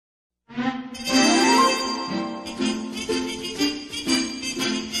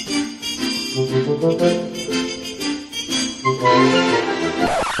Something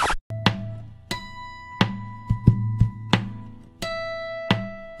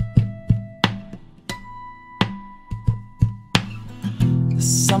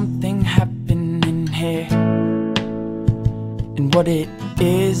happening here, and what it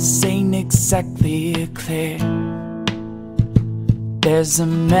is ain't exactly clear. There's a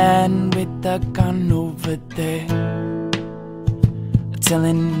man with a gun over there,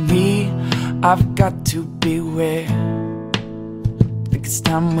 telling me I've got to beware. Think it's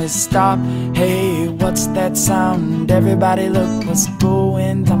time we stop. Hey, what's that sound? Everybody look what's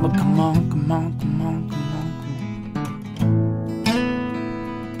going down. But come on, come on, come on, come on.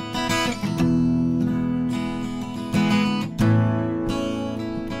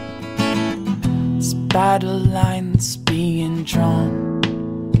 Battle lines being drawn.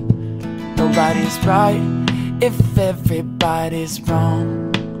 Nobody's right if everybody's wrong.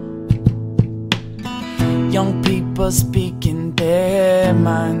 Young people speaking their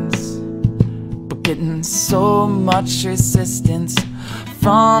minds, but getting so much resistance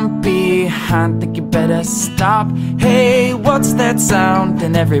from behind. Think you better stop. Hey, what's that sound?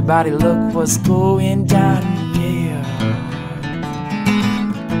 And everybody look what's going down. Yeah.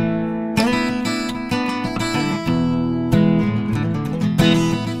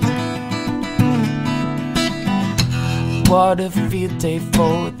 What a field day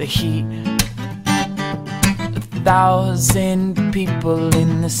for the heat. 1,000 people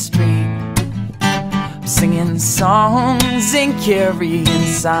in the street, singing songs and carrying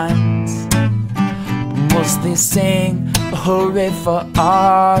signs, mostly sing hooray for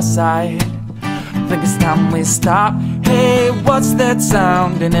our side. Think it's time we stop. Hey, what's that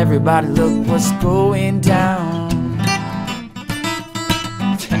sound? And everybody look what's going down.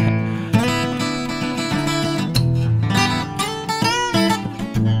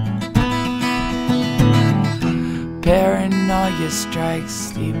 Paranoia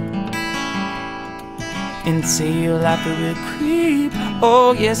strikes deep into your life, it will creep.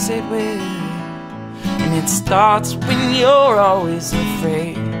 Oh yes it will. And it starts when you're always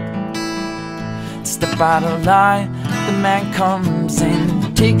afraid. Step out of line, the man comes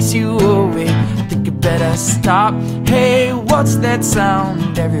and takes you away. Think you better stop. Hey, what's that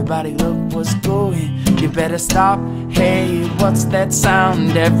sound? Everybody look what's going. You better stop. Hey, what's that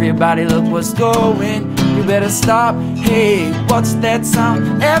sound? Everybody look what's going. You better stop. Hey, what's that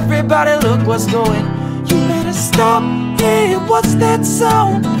sound? Everybody look what's going. You better stop. Hey, what's that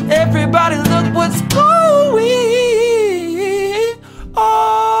sound? Everybody look what's going.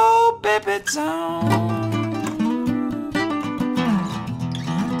 Oh, baby, down.